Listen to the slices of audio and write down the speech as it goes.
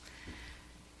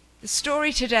The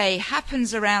story today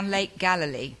happens around Lake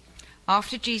Galilee,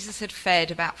 after Jesus had fed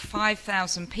about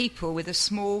 5,000 people with a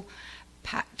small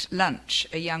packed lunch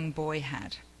a young boy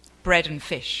had, bread and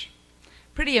fish.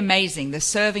 Pretty amazing, the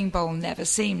serving bowl never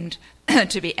seemed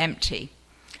to be empty.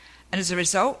 And as a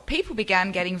result, people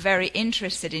began getting very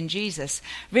interested in Jesus,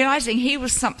 realizing he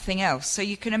was something else. So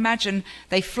you can imagine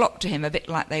they flocked to him a bit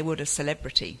like they would a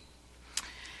celebrity.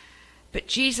 But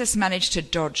Jesus managed to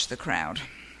dodge the crowd.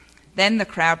 Then the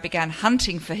crowd began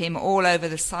hunting for him all over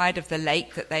the side of the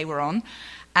lake that they were on,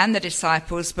 and the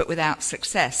disciples, but without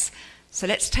success. So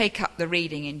let's take up the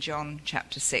reading in John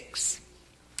chapter 6.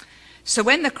 So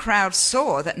when the crowd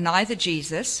saw that neither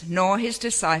Jesus nor his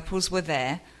disciples were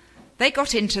there, they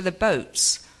got into the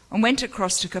boats and went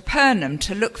across to Capernaum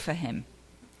to look for him.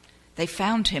 They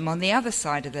found him on the other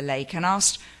side of the lake and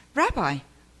asked, "Rabbi,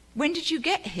 when did you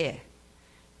get here?"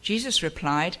 Jesus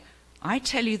replied, "I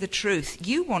tell you the truth,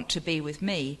 you want to be with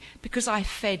me because I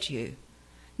fed you,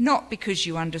 not because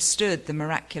you understood the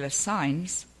miraculous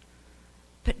signs.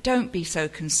 But don't be so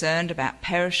concerned about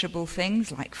perishable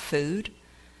things like food.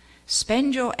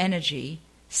 Spend your energy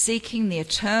seeking the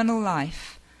eternal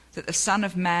life that the Son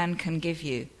of Man can give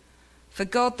you. For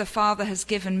God the Father has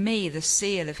given me the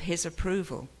seal of his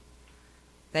approval."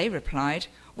 They replied,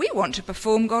 "We want to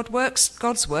perform God's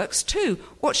works too.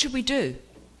 What should we do?"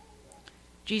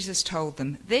 Jesus told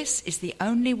them, "This is the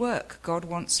only work God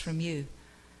wants from you.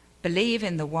 Believe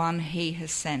in the one he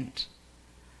has sent."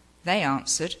 They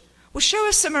answered, "Well, show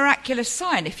us a miraculous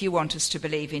sign if you want us to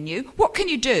believe in you. What can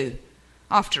you do?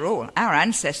 After all, our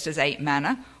ancestors ate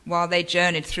manna while they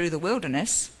journeyed through the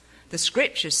wilderness. The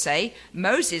scriptures say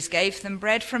Moses gave them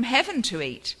bread from heaven to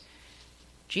eat."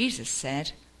 Jesus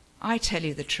said, "I tell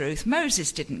you the truth,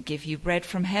 Moses didn't give you bread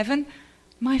from heaven.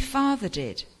 My Father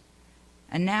did.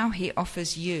 And now he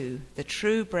offers you the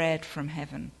true bread from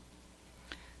heaven.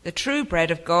 The true bread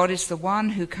of God is the one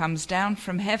who comes down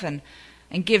from heaven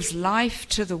and gives life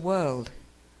to the world."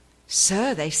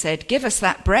 "Sir," they said, "give us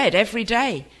that bread every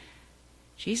day."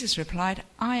 Jesus replied,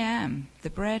 "I am the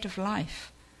bread of life.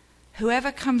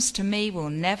 Whoever comes to me will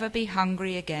never be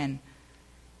hungry again.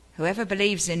 Whoever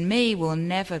believes in me will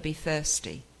never be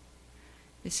thirsty."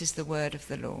 This is the word of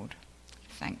the Lord.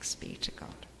 Thanks be to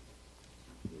God.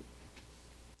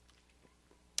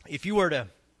 If you were to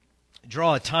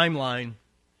draw a timeline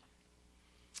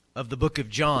of the book of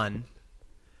John,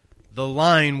 the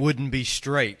line wouldn't be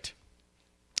straight.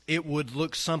 It would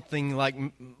look something like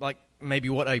maybe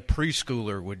what a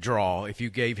preschooler would draw if you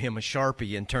gave him a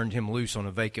Sharpie and turned him loose on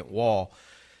a vacant wall.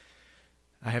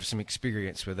 I have some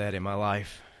experience with that in my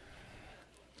life.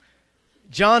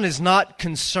 John is not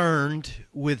concerned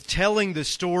with telling the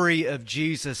story of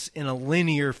Jesus in a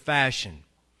linear fashion.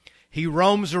 He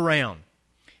roams around.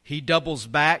 He doubles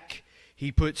back.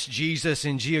 He puts Jesus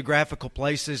in geographical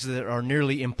places that are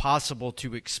nearly impossible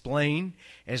to explain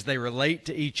as they relate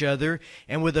to each other.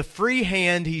 And with a free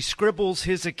hand, he scribbles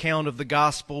his account of the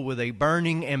gospel with a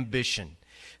burning ambition.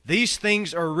 These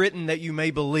things are written that you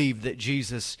may believe that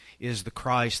Jesus is the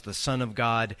Christ, the Son of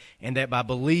God, and that by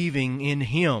believing in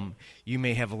him, you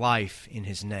may have life in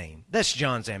his name. That's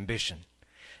John's ambition.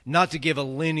 Not to give a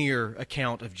linear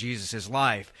account of Jesus'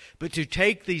 life, but to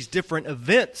take these different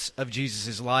events of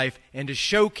Jesus' life and to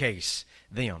showcase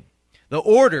them. The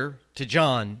order to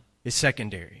John is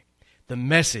secondary. The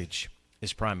message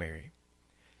is primary.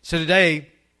 So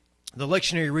today, the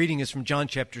lectionary reading is from John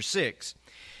chapter 6.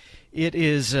 It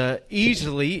is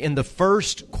easily in the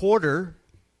first quarter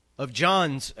of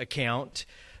John's account,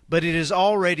 but it is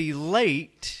already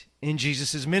late in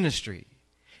Jesus' ministry.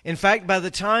 In fact, by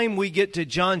the time we get to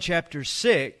John chapter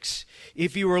 6,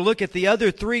 if you were to look at the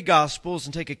other three Gospels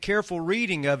and take a careful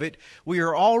reading of it, we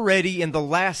are already in the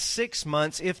last 6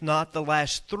 months, if not the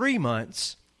last 3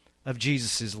 months, of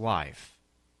Jesus' life.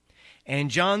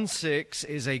 And John 6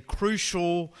 is a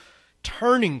crucial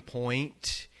turning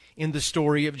point in the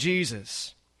story of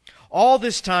Jesus. All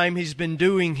this time, he's been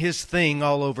doing his thing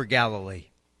all over Galilee,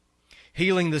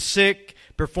 healing the sick,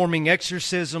 performing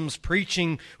exorcisms,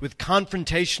 preaching with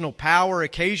confrontational power,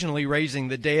 occasionally raising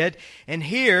the dead. And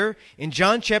here, in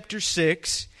John chapter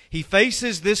 6, he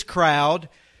faces this crowd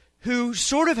who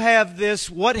sort of have this,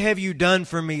 "What have you done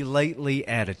for me lately"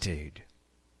 attitude.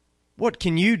 What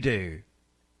can you do?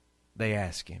 They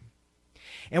ask him.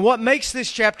 And what makes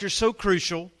this chapter so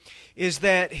crucial is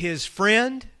that his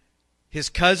friend, his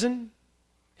cousin,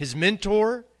 his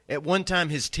mentor, at one time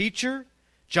his teacher,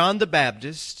 John the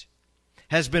Baptist,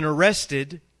 has been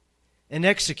arrested and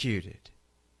executed.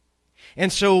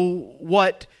 And so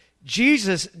what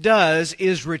Jesus does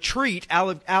is retreat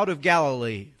out of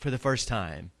Galilee for the first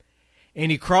time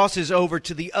and he crosses over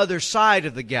to the other side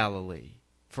of the Galilee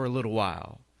for a little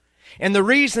while. And the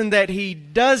reason that he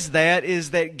does that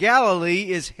is that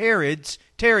Galilee is Herod's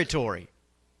territory.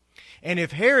 And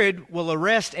if Herod will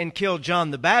arrest and kill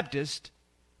John the Baptist,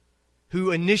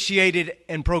 who initiated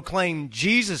and proclaimed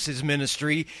Jesus'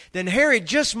 ministry, then Herod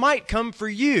just might come for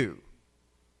you.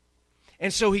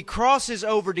 And so he crosses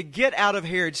over to get out of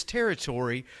Herod's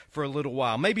territory for a little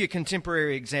while. Maybe a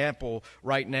contemporary example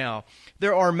right now.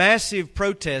 There are massive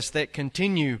protests that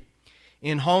continue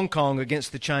in Hong Kong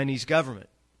against the Chinese government.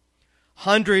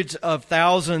 Hundreds of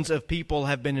thousands of people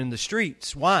have been in the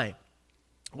streets. Why?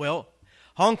 Well,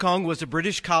 Hong Kong was a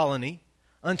British colony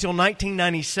until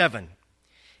 1997.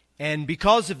 And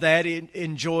because of that, it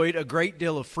enjoyed a great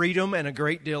deal of freedom and a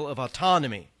great deal of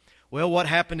autonomy. Well, what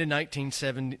happened in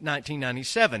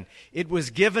 1997? It was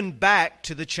given back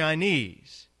to the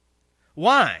Chinese.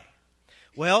 Why?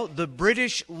 Well, the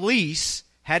British lease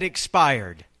had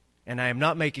expired, and I am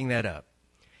not making that up.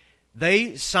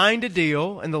 They signed a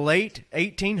deal in the late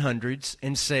 1800s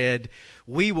and said,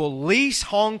 we will lease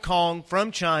Hong Kong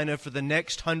from China for the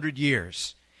next 100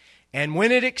 years. And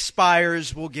when it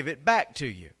expires, we'll give it back to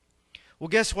you. Well,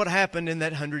 guess what happened in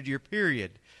that 100-year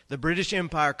period? The British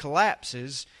Empire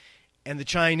collapses, and the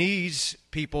Chinese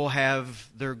people have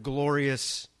their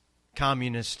glorious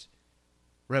communist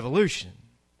revolution.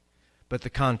 But the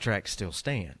contract still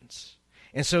stands.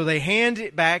 And so they hand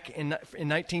it back in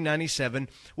 1997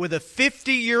 with a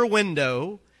 50-year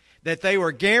window that they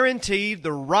were guaranteed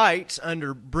the rights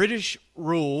under British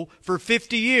rule for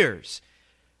 50 years.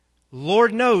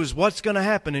 Lord knows what's going to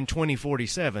happen in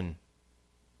 2047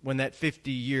 when that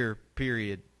 50-year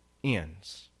period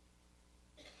ends.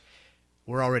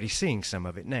 We're already seeing some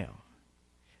of it now.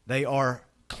 They are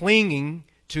clinging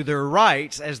to their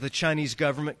rights as the Chinese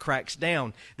government cracks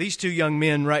down. These two young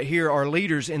men right here are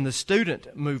leaders in the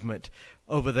student movement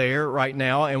over there right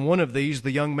now, and one of these,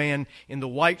 the young man in the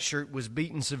white shirt, was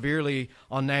beaten severely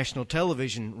on national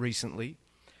television recently.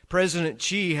 President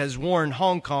Xi has warned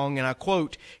Hong Kong, and I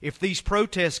quote, if these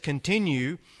protests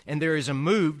continue and there is a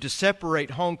move to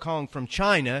separate Hong Kong from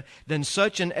China, then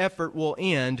such an effort will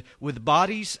end with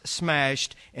bodies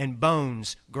smashed and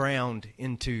bones ground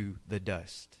into the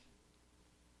dust.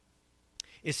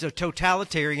 It's a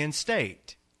totalitarian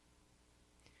state.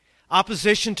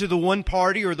 Opposition to the one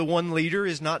party or the one leader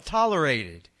is not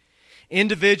tolerated.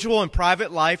 Individual and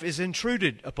private life is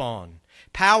intruded upon.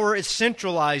 Power is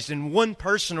centralized in one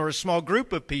person or a small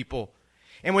group of people.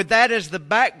 And with that as the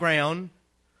background,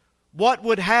 what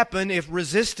would happen if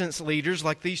resistance leaders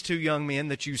like these two young men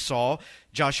that you saw,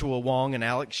 Joshua Wong and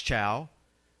Alex Chow,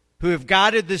 who have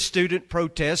guided this student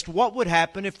protest, what would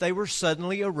happen if they were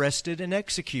suddenly arrested and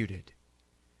executed?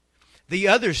 The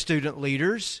other student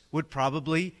leaders would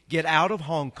probably get out of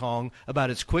Hong Kong about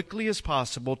as quickly as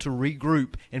possible to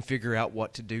regroup and figure out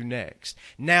what to do next.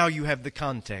 Now you have the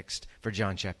context for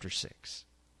John chapter 6.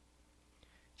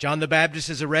 John the Baptist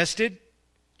is arrested.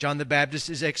 John the Baptist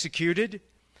is executed.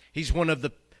 He's one of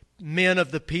the men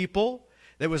of the people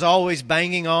that was always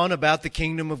banging on about the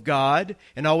kingdom of God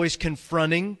and always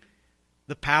confronting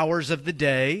the powers of the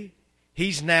day.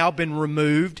 He's now been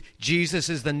removed. Jesus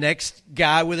is the next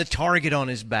guy with a target on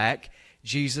his back.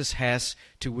 Jesus has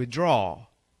to withdraw.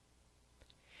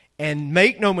 And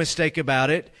make no mistake about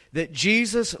it, that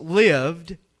Jesus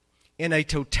lived in a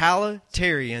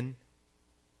totalitarian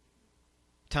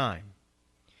time.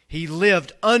 He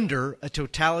lived under a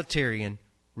totalitarian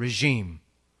regime.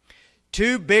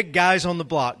 Two big guys on the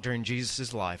block during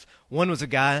Jesus' life. One was a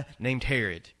guy named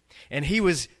Herod, and he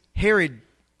was Herod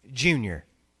Jr.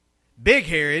 Big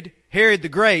Herod, Herod the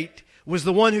Great, was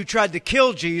the one who tried to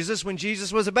kill Jesus when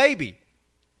Jesus was a baby.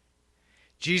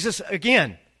 Jesus,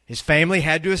 again, his family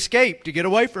had to escape to get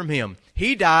away from him.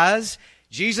 He dies.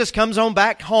 Jesus comes on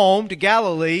back home to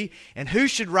Galilee, and who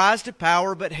should rise to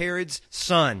power but Herod's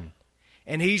son?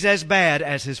 And he's as bad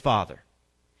as his father.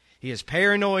 He is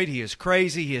paranoid, he is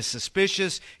crazy, he is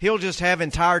suspicious. He'll just have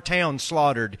entire towns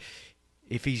slaughtered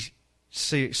if he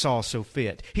saw so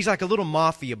fit. He's like a little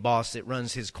mafia boss that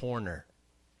runs his corner.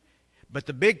 But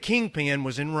the big kingpin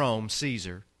was in Rome,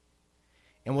 Caesar.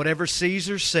 And whatever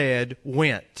Caesar said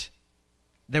went.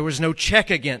 There was no check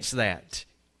against that.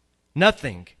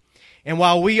 Nothing. And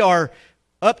while we are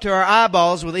up to our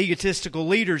eyeballs with egotistical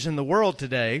leaders in the world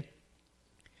today,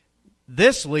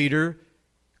 this leader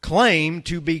claimed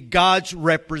to be God's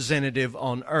representative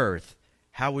on earth.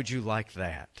 How would you like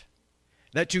that?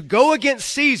 That to go against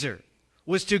Caesar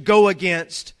was to go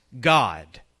against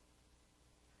God.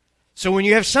 So when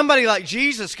you have somebody like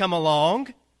Jesus come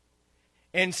along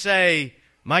and say,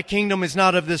 My kingdom is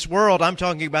not of this world. I'm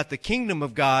talking about the kingdom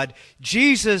of God.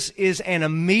 Jesus is an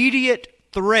immediate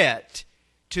threat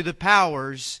to the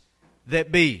powers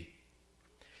that be.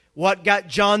 What got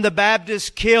John the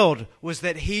Baptist killed was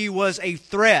that he was a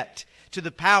threat to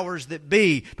the powers that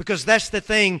be, because that's the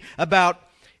thing about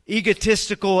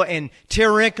egotistical and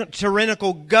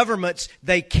tyrannical governments.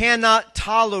 They cannot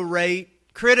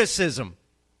tolerate criticism,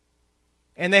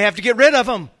 and they have to get rid of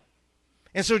them.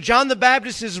 And so John the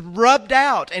Baptist is rubbed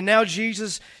out, and now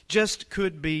Jesus just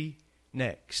could be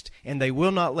next, and they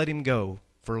will not let him go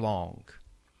for long.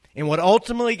 And what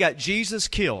ultimately got Jesus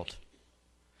killed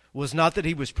was not that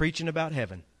he was preaching about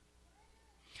heaven.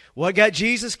 What got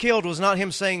Jesus killed was not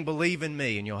him saying, believe in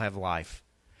me and you'll have life.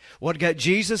 What got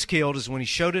Jesus killed is when he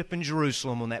showed up in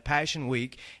Jerusalem on that Passion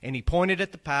Week, and he pointed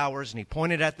at the powers and he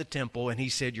pointed at the temple, and he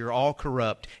said, you're all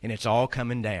corrupt and it's all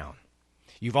coming down.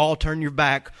 You've all turned your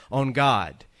back on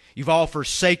God. You've all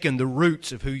forsaken the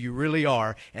roots of who you really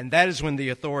are. And that is when the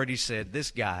authorities said,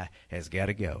 this guy has got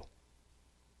to go.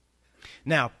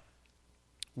 Now,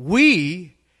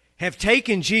 we have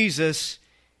taken Jesus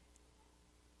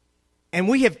and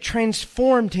we have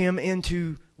transformed him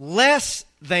into less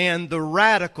than the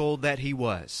radical that he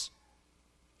was.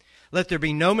 Let there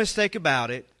be no mistake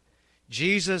about it.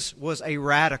 Jesus was a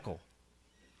radical.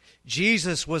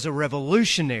 Jesus was a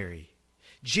revolutionary.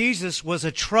 Jesus was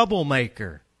a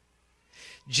troublemaker.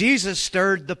 Jesus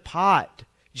stirred the pot.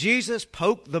 Jesus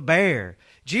poked the bear.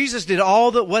 Jesus did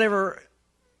all the, whatever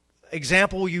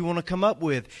example you want to come up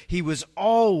with. He was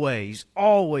always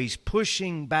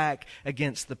pushing back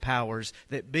against the powers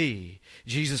that be.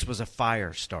 Jesus was a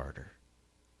fire starter.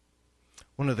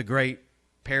 One of the great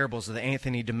parables that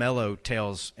Anthony DeMello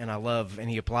tells, and I love, and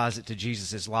he applies it to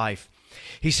Jesus' life.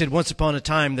 He said, once upon a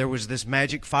time there was this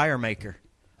magic fire maker,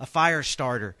 a fire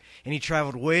starter, and he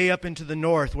traveled way up into the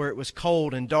north where it was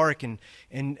cold and dark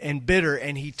and bitter,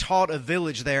 and he taught a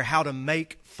village there how to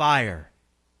make fire.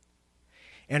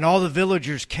 And all the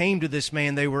villagers came to this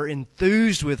man. They were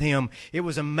enthused with him. It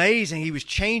was amazing. He was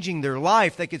changing their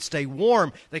life. They could stay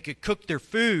warm. They could cook their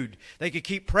food. They could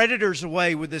keep predators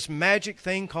away with this magic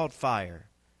thing called fire.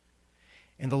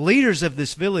 And the leaders of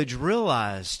this village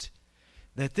realized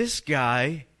that this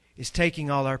guy is taking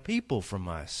all our people from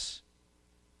us.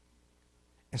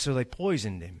 And so they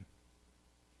poisoned him.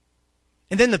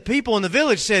 And then the people in the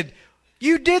village said,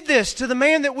 you did this to the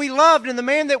man that we loved and the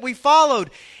man that we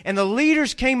followed. And the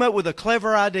leaders came up with a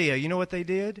clever idea. You know what they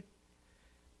did?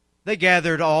 They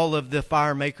gathered all of the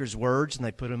fire maker's words and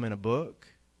they put them in a book.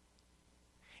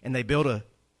 And they built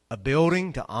a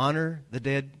building to honor the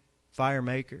dead fire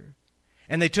maker.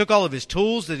 And they took all of his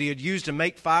tools that he had used to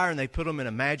make fire and they put them in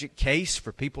a magic case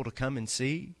for people to come and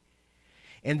see.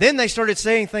 And then they started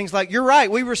saying things like, you're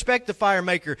right, we respect the fire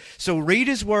maker. So read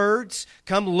his words,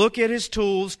 come look at his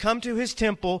tools, come to his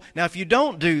temple. Now, if you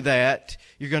don't do that,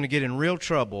 you're going to get in real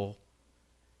trouble.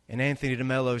 And Anthony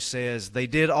DeMello says they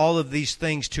did all of these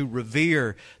things to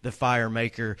revere the fire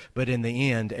maker, but in the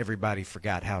end, everybody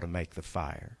forgot how to make the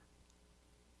fire.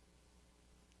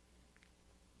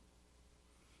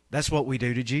 That's what we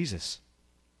do to Jesus.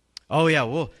 Oh yeah,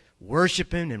 we'll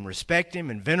worship him and respect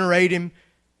him and venerate him.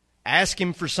 Ask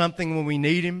him for something when we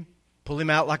need him. Pull him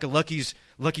out like a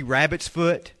lucky rabbit's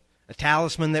foot. A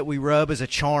talisman that we rub as a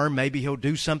charm. Maybe he'll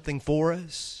do something for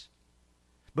us.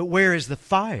 But where is the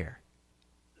fire?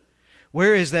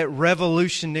 Where is that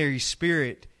revolutionary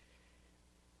spirit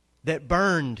that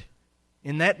burned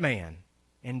in that man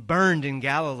and burned in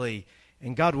Galilee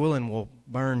and God willing will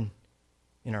burn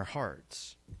in our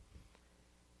hearts?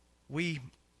 We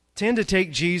tend to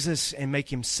take Jesus and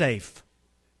make him safe.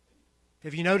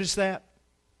 Have you noticed that?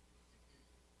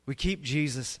 We keep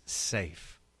Jesus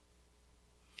safe.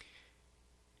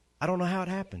 I don't know how it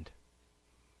happened.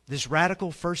 This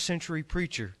radical first century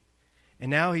preacher,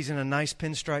 and now he's in a nice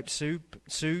pinstripe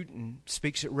suit and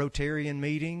speaks at Rotarian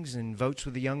meetings and votes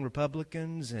with the Young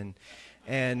Republicans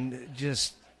and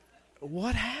just,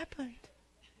 what happened?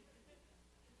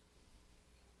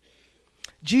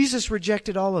 Jesus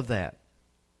rejected all of that.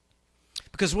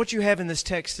 Because what you have in this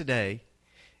text today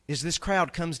is this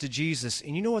crowd comes to Jesus,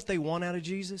 and you know what they want out of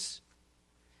Jesus?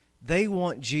 They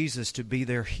want Jesus to be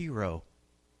their hero.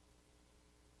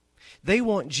 They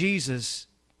want Jesus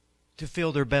to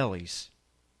fill their bellies.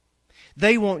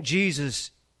 They want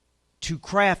Jesus to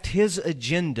craft his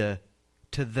agenda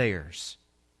to theirs.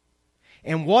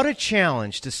 And what a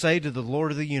challenge to say to the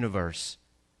Lord of the universe,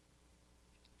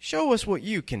 show us what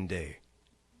you can do.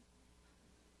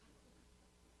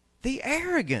 The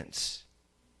arrogance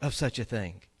of such a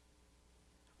thing.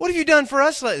 What have you done for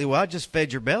us lately? Well, I just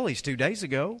fed your bellies 2 days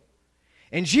ago.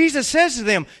 And Jesus says to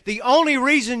them, the only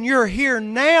reason you're here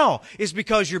now is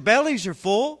because your bellies are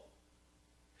full.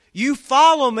 You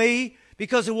follow me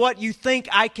because of what you think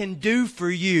I can do for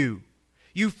you.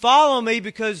 You follow me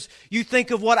because you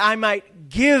think of what I might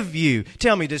give you.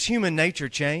 Tell me, does human nature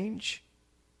change?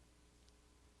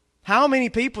 How many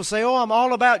people say, oh, I'm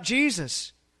all about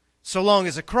Jesus, so long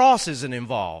as a cross isn't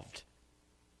involved?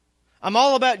 I'm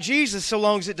all about Jesus so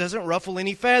long as it doesn't ruffle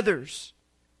any feathers.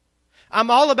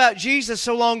 I'm all about Jesus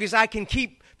so long as I can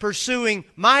keep pursuing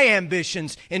my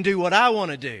ambitions and do what I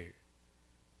want to do.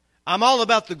 I'm all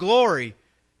about the glory,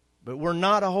 but we're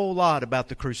not a whole lot about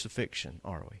the crucifixion,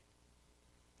 are we?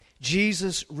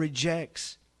 Jesus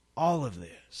rejects all of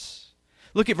this.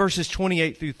 Look at verses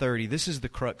 28 through 30. This is the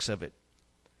crux of it.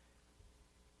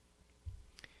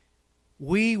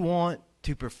 We want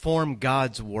to perform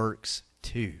God's works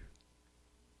too.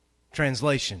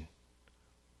 Translation,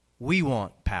 we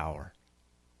want power.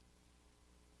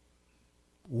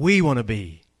 We want to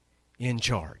be in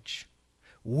charge.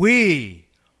 We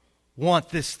want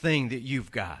this thing that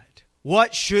you've got.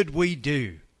 What should we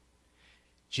do?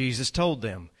 Jesus told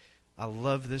them, I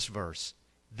love this verse.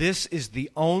 This is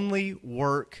the only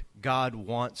work God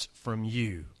wants from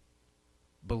you.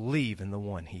 Believe in the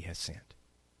one He has sent.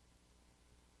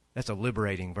 That's a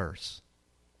liberating verse.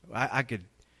 I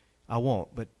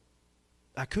won't, but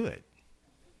I could.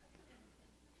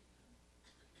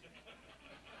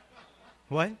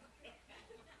 What?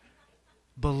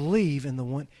 Believe in the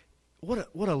one. What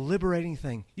a liberating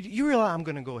thing. You realize, I'm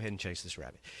going to go ahead and chase this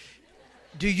rabbit.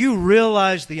 Do you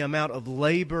realize the amount of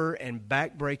labor and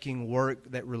backbreaking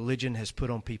work that religion has put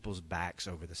on people's backs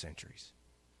over the centuries?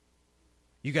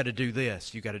 You got to do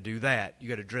this. You got to do that. You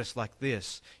got to dress like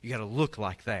this. You got to look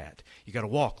like that. You got to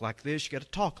walk like this. You got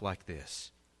to talk like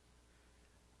this.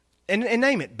 And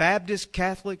name it. Baptists,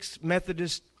 Catholics,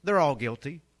 Methodists, they're all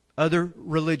guilty. Other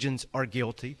religions are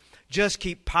guilty. Just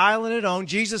keep piling it on.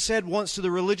 Jesus said once to the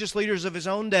religious leaders of His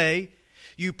own day,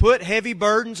 you put heavy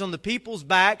burdens on the people's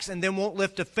backs and then won't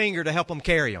lift a finger to help them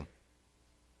carry them.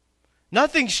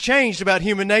 Nothing's changed about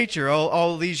human nature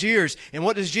all these years. And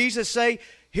what does Jesus say?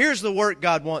 Here's the work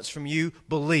God wants from you.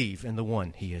 Believe in the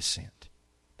one He has sent.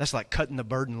 That's like cutting the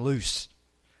burden loose.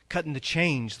 Cutting the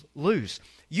chains loose.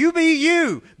 You be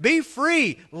you. Be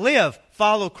free. Live.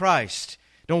 Follow Christ.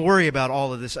 Don't worry about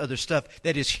all of this other stuff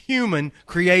that is human,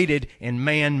 created, and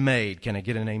man-made. Can I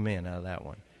get an amen out of that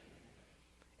one?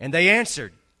 And they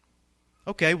answered,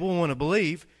 okay, we'll want to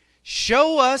believe.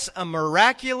 Show us a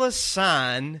miraculous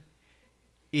sign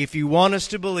if you want us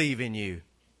to believe in you.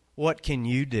 What can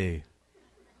you do?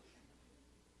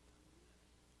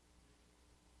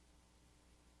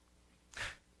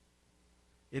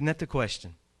 Isn't that the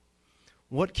question?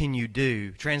 What can you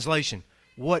do? Translation,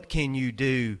 what can you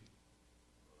do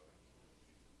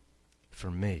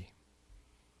for me?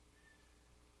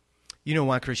 You know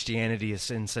why Christianity is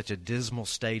in such a dismal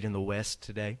state in the West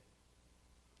today?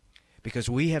 Because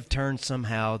we have turned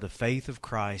somehow the faith of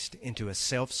Christ into a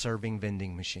self-serving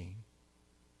vending machine,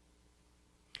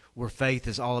 where faith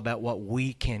is all about what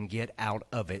we can get out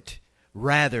of it,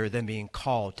 rather than being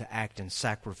called to act in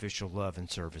sacrificial love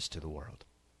and service to the world.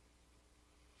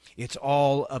 It's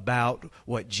all about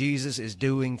what Jesus is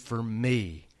doing for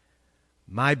me.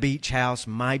 My beach house,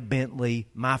 my Bentley,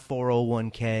 my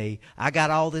 401k. I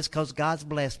got all this because God's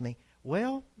blessed me.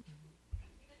 Well,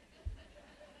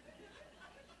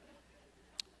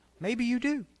 maybe you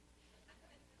do.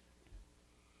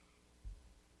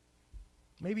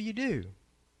 Maybe you do.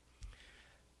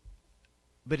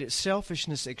 But it's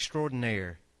selfishness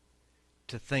extraordinaire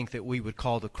to think that we would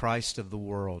call the Christ of the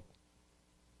world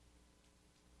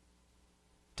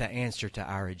to answer to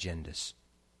our agendas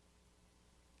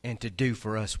and to do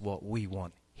for us what we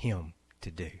want Him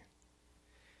to do.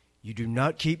 You do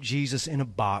not keep Jesus in a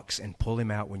box and pull Him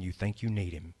out when you think you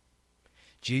need Him.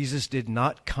 Jesus did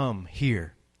not come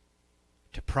here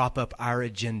to prop up our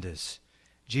agendas.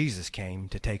 Jesus came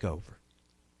to take over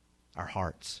our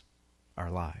hearts, our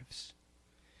lives.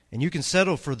 And you can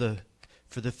settle for the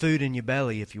food in your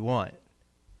belly if you want,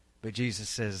 but Jesus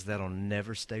says that'll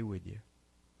never stay with you.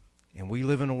 And we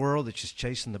live in a world that's just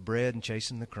chasing the bread and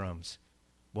chasing the crumbs.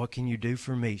 What can you do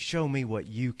for me? Show me what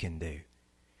you can do.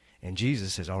 And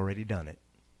Jesus has already done it.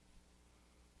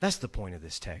 That's the point of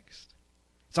this text.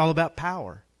 It's all about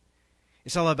power.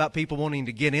 It's all about people wanting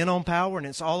to get in on power, and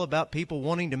it's all about people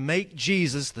wanting to make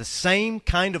Jesus the same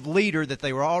kind of leader that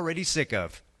they were already sick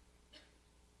of.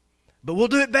 But we'll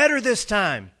do it better this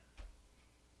time.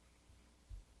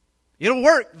 It'll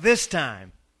work this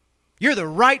time. You're the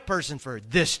right person for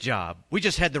this job. We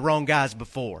just had the wrong guys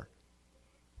before.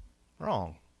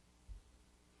 Wrong.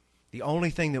 The only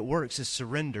thing that works is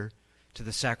surrender to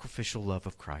the sacrificial love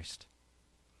of Christ.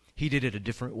 He did it a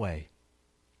different way,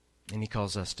 and He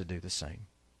calls us to do the same.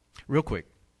 Real quick,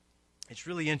 it's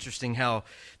really interesting how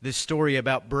this story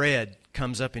about bread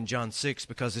comes up in John 6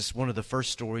 because it's one of the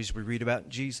first stories we read about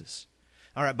Jesus.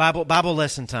 All right, Bible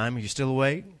lesson time. Are you still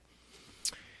awake?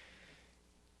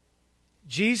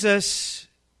 Jesus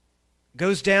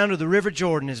goes down to the River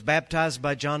Jordan, is baptized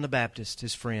by John the Baptist,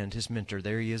 his friend, his mentor.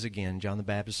 There he is again. John the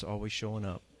Baptist always showing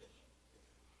up.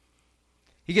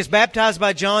 He gets baptized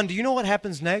by John. Do you know what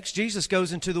happens next? Jesus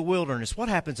goes into the wilderness. What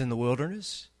happens in the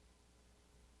wilderness?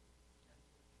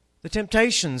 The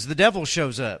temptations. The devil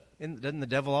shows up. Doesn't the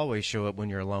devil always show up when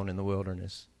you're alone in the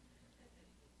wilderness?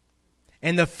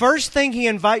 And the first thing he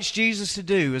invites Jesus to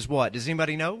do is what? Does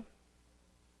anybody know?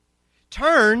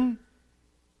 Turn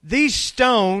these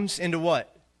stones into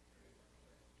what?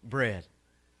 Bread.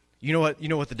 You know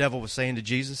what the devil was saying to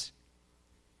Jesus?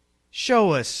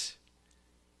 Show us.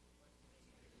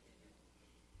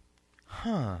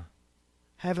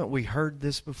 Haven't we heard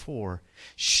this before?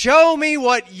 Show me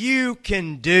what you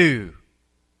can do.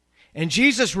 And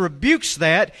Jesus rebukes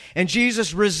that, and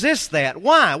Jesus resists that.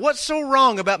 Why? What's so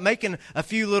wrong about making a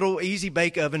few little easy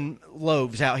bake oven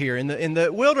loaves out here in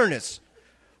the wilderness?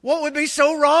 What would be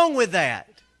so wrong with that?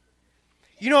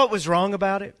 You know what was wrong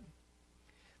about it?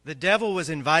 The devil was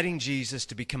inviting Jesus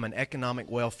to become an economic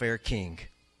welfare king.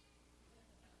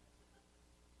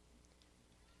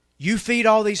 You feed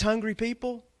all these hungry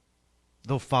people,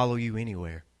 they'll follow you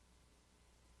anywhere.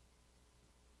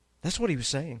 That's what he was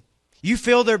saying. You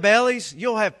fill their bellies,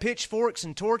 you'll have pitchforks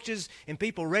and torches and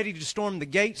people ready to storm the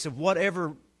gates of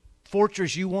whatever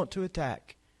fortress you want to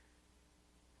attack.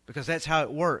 Because that's how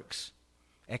it works.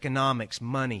 Economics,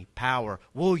 money, power.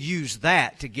 We'll use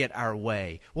that to get our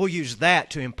way. We'll use that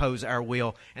to impose our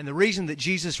will. And the reason that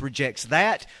Jesus rejects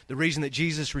that, the reason that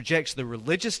Jesus rejects the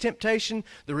religious temptation,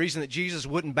 the reason that Jesus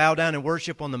wouldn't bow down and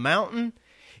worship on the mountain,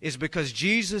 is because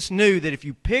Jesus knew that if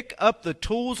you pick up the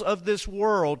tools of this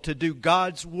world to do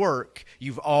God's work,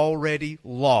 you've already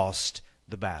lost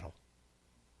the battle.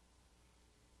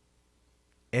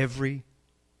 Every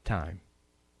time.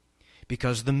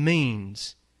 Because the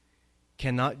means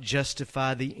cannot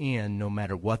justify the end, no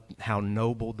matter how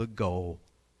noble the goal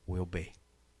will be.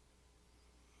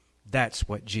 That's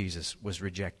what Jesus was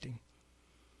rejecting.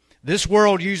 This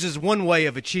world uses one way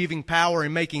of achieving power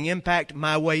and making impact.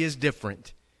 My way is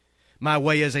different. My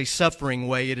way is a suffering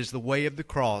way. It is the way of the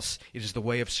cross. It is the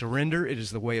way of surrender. It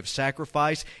is the way of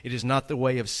sacrifice. It is not the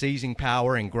way of seizing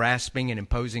power and grasping and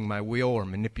imposing my will or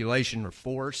manipulation or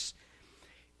force.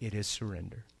 It is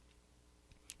surrender.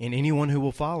 And anyone who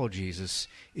will follow Jesus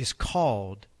is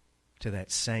called to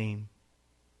that same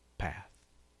path.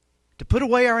 To put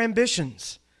away our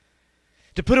ambitions.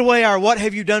 To put away our what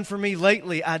have you done for me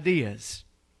lately ideas.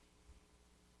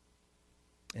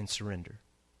 And surrender.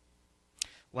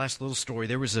 Last little story.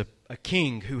 There was a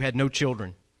king who had no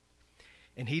children.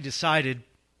 And he decided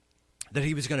that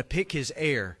he was going to pick his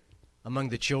heir among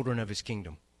the children of his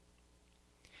kingdom.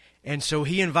 And so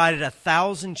he invited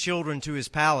 1,000 children to his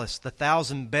palace, the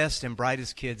 1,000 best and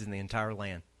brightest kids in the entire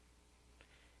land.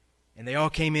 And they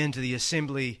all came into the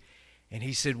assembly, and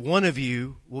he said, one of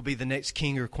you will be the next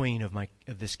king or queen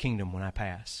of this kingdom when I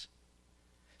pass.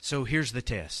 So here's the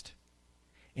test.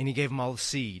 And he gave them all a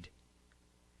seed.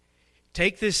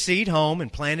 Take this seed home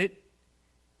and plant it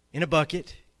in a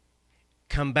bucket.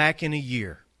 Come back in a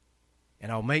year,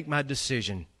 and I'll make my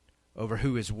decision over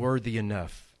who is worthy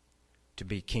enough to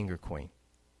be king or queen.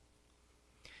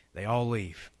 They all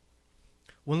leave.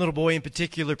 One little boy in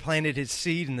particular planted his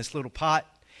seed in this little pot.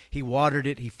 He watered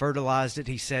it. He fertilized it.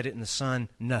 He set it in the sun.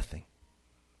 Nothing.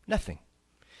 Nothing.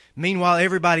 Meanwhile,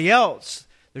 everybody else,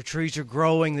 their trees are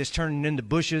growing. It's turning into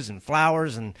bushes and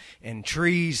flowers and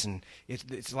trees. And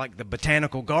it's like the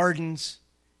botanical gardens.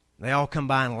 They all come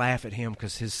by and laugh at him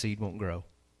because his seed won't grow.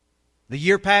 The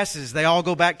year passes. They all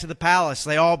go back to the palace.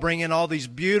 They all bring in all these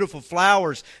beautiful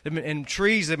flowers and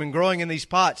trees that have been growing in these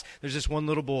pots. There's this one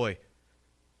little boy.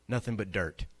 Nothing but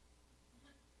dirt.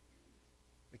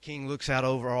 The king looks out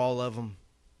over all of them.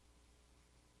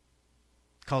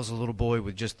 Calls the little boy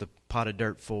with just the pot of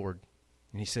dirt forward.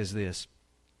 And he says this.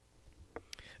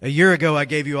 A year ago I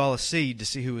gave you all a seed to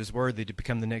see who is worthy to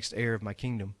become the next heir of my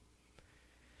kingdom.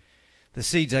 The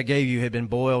seeds I gave you had been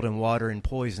boiled in water and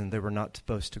poisoned. They were not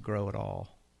supposed to grow at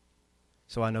all.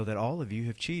 So I know that all of you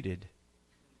have cheated.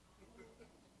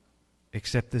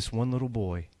 Except this one little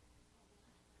boy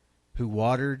who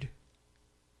watered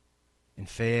and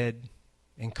fed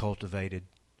and cultivated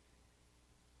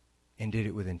and did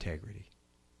it with integrity.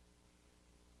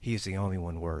 He is the only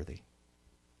one worthy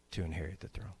to inherit the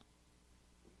throne.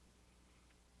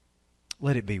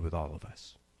 let it be with all of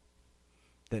us.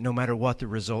 That no matter what the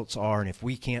results are, and if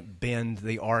we can't bend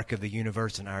the arc of the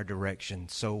universe in our direction,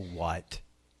 so what?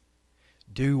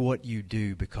 Do what you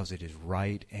do because it is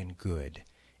right and good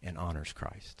and honors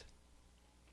Christ.